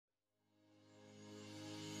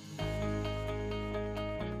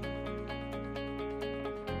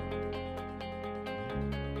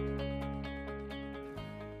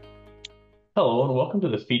Hello and welcome to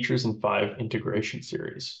the Features in 5 integration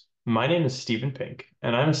series. My name is Stephen Pink,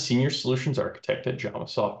 and I'm a Senior Solutions Architect at Jama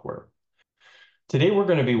Software. Today we're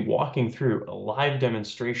going to be walking through a live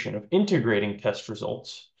demonstration of integrating test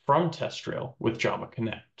results from TestRail with Jama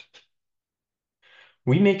Connect.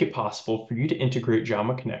 We make it possible for you to integrate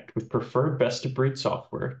Jama Connect with preferred best-of-breed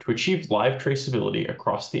software to achieve live traceability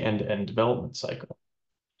across the end-to-end development cycle.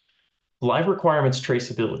 Live requirements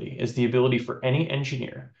traceability is the ability for any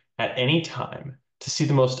engineer at any time to see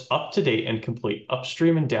the most up-to-date and complete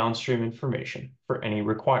upstream and downstream information for any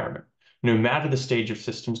requirement, no matter the stage of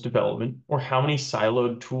systems development or how many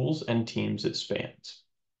siloed tools and teams it spans.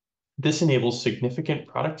 This enables significant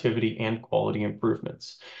productivity and quality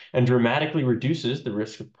improvements and dramatically reduces the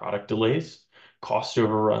risk of product delays, cost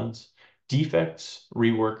overruns, defects,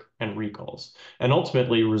 rework, and recalls, and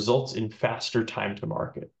ultimately results in faster time to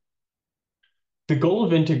market. The goal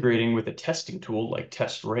of integrating with a testing tool like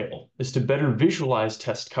TestRail is to better visualize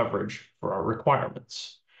test coverage for our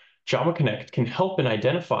requirements. Jama Connect can help in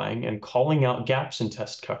identifying and calling out gaps in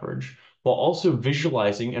test coverage while also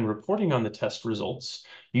visualizing and reporting on the test results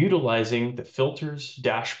utilizing the filters,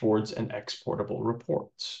 dashboards, and exportable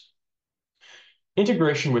reports.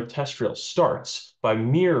 Integration with TestRail starts by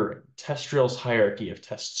mirroring TestRail's hierarchy of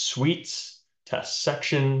test suites, test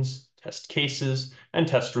sections, test cases, and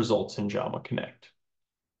test results in Jama Connect.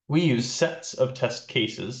 We use sets of test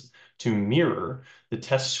cases to mirror the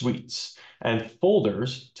test suites and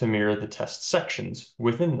folders to mirror the test sections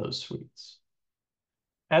within those suites.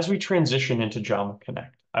 As we transition into Jama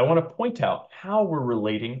Connect, I want to point out how we're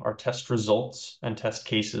relating our test results and test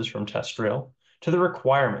cases from TestRail to the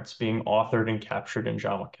requirements being authored and captured in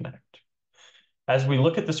Jama Connect. As we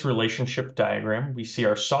look at this relationship diagram, we see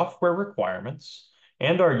our software requirements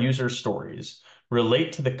and our user stories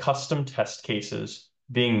relate to the custom test cases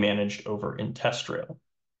being managed over in TestRail.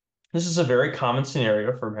 This is a very common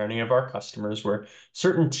scenario for many of our customers where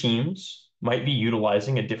certain teams might be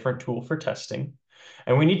utilizing a different tool for testing,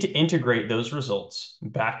 and we need to integrate those results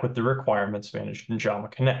back with the requirements managed in Jama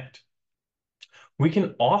Connect. We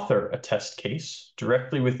can author a test case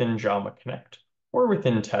directly within Jama Connect or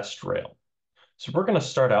within TestRail. So we're going to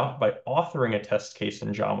start out by authoring a test case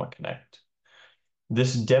in Jama Connect.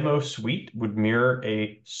 This demo suite would mirror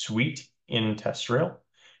a suite in TestRail,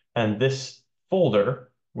 and this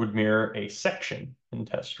folder would mirror a section in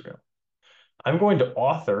TestRail. I'm going to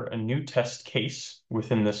author a new test case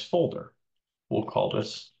within this folder. We'll call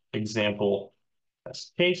this example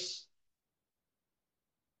test case.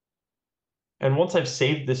 And once I've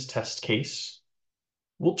saved this test case,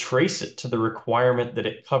 we'll trace it to the requirement that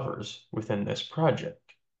it covers within this project.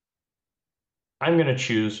 I'm going to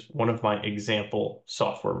choose one of my example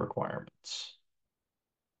software requirements.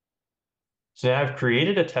 So now I've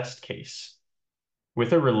created a test case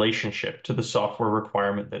with a relationship to the software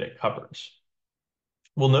requirement that it covers.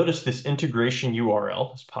 We'll notice this integration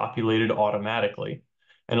URL is populated automatically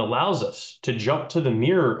and allows us to jump to the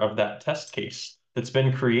mirror of that test case that's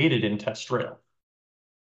been created in TestRail.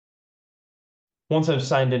 Once I've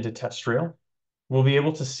signed into TestRail, we'll be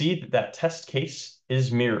able to see that that test case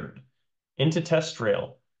is mirrored into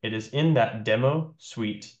TestRail. It is in that demo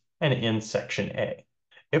suite and in section A.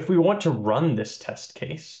 If we want to run this test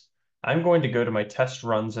case, I'm going to go to my test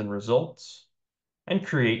runs and results and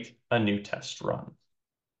create a new test run.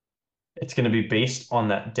 It's going to be based on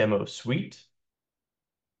that demo suite.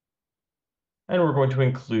 And we're going to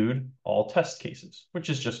include all test cases, which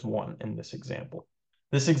is just one in this example.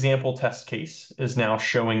 This example test case is now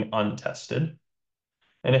showing untested.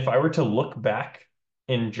 And if I were to look back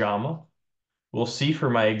in Jama, we'll see for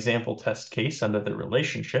my example test case under the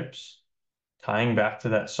relationships, tying back to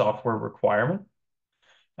that software requirement,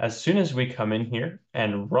 as soon as we come in here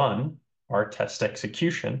and run our test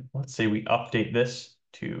execution, let's say we update this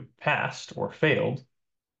to passed or failed,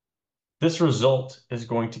 this result is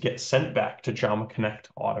going to get sent back to Jama Connect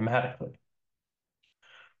automatically.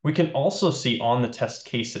 We can also see on the test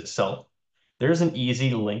case itself, there's an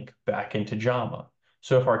easy link back into Jama.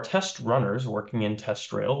 So if our test runners working in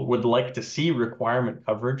TestRail would like to see requirement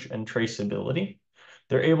coverage and traceability,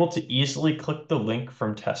 they're able to easily click the link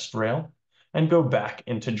from TestRail and go back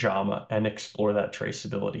into Jama and explore that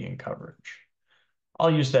traceability and coverage.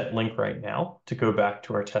 I'll use that link right now to go back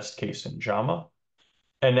to our test case in Jama.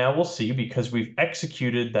 And now we'll see, because we've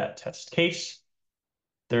executed that test case,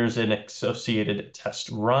 there's an associated test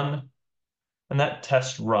run, and that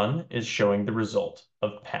test run is showing the result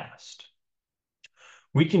of passed.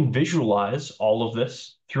 We can visualize all of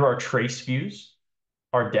this through our trace views,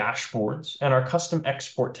 our dashboards, and our custom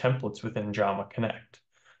export templates within Jama Connect.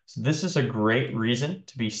 So this is a great reason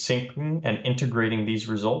to be syncing and integrating these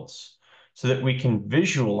results so that we can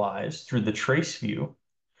visualize through the trace view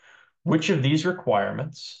which of these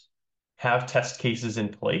requirements have test cases in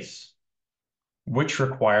place, which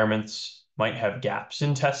requirements might have gaps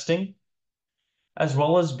in testing, as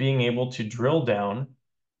well as being able to drill down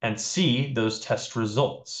and see those test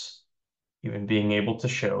results, even being able to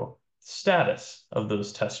show the status of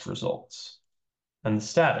those test results and the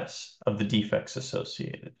status of the defects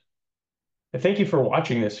associated. Thank you for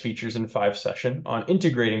watching this Features in 5 session on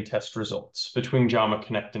integrating test results between Jama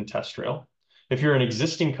Connect and TestRail. If you're an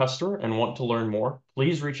existing customer and want to learn more,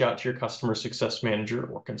 please reach out to your customer success manager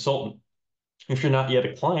or consultant. If you're not yet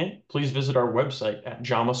a client, please visit our website at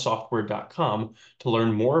jamasoftware.com to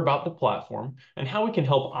learn more about the platform and how we can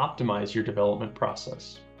help optimize your development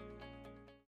process.